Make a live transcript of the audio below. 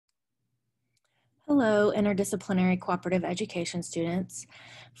Hello, interdisciplinary cooperative education students.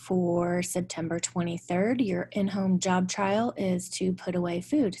 For September 23rd, your in-home job trial is to put away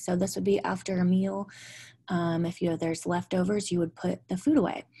food. So this would be after a meal. If there's leftovers, you would put the food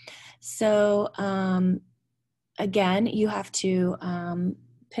away. So again, you have to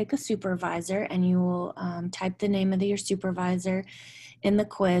pick a supervisor, and you will type the name of your supervisor in the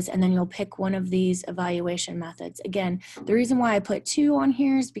quiz, and then you'll pick one of these evaluation methods. Again, the reason why I put two on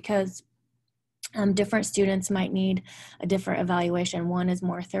here is because different students might need a different evaluation. One is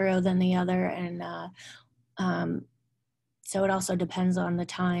more thorough than the other, and so it also depends on the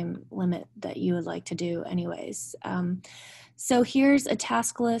time limit that you would like to do anyways. So here's a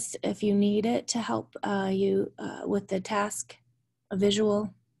task list if you need it to help you with the task, a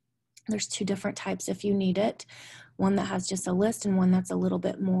visual. There's two different types if you need it. One that has just a list and one that's a little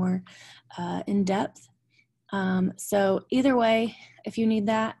bit more in depth. So either way, if you need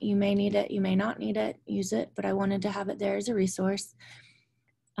that, you may need it, you may not need it, use it, but I wanted to have it there as a resource.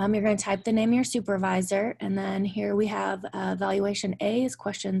 You're going to type the name of your supervisor, and then here we have evaluation A is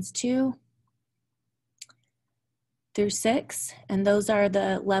questions 2 through 6, and those are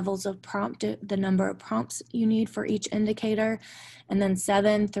the levels of prompt, the number of prompts you need for each indicator, and then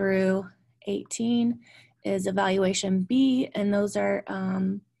 7 through 18 is evaluation B, and those are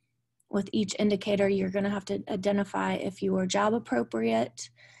with each indicator, you're going to have to identify if you are job appropriate,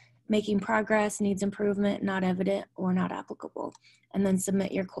 making progress, needs improvement, not evident, or not applicable, and then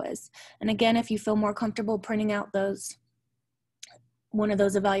submit your quiz. And again, if you feel more comfortable printing out one of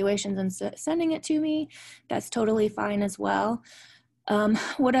those evaluations and sending it to me, that's totally fine as well.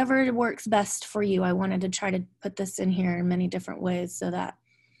 Whatever works best for you. I wanted to try to put this in here in many different ways so that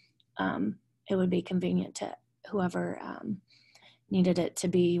it would be convenient to whoever needed it to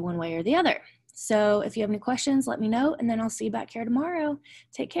be one way or the other. So if you have any questions, let me know, and then I'll see you back here tomorrow.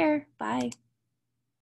 Take care. Bye.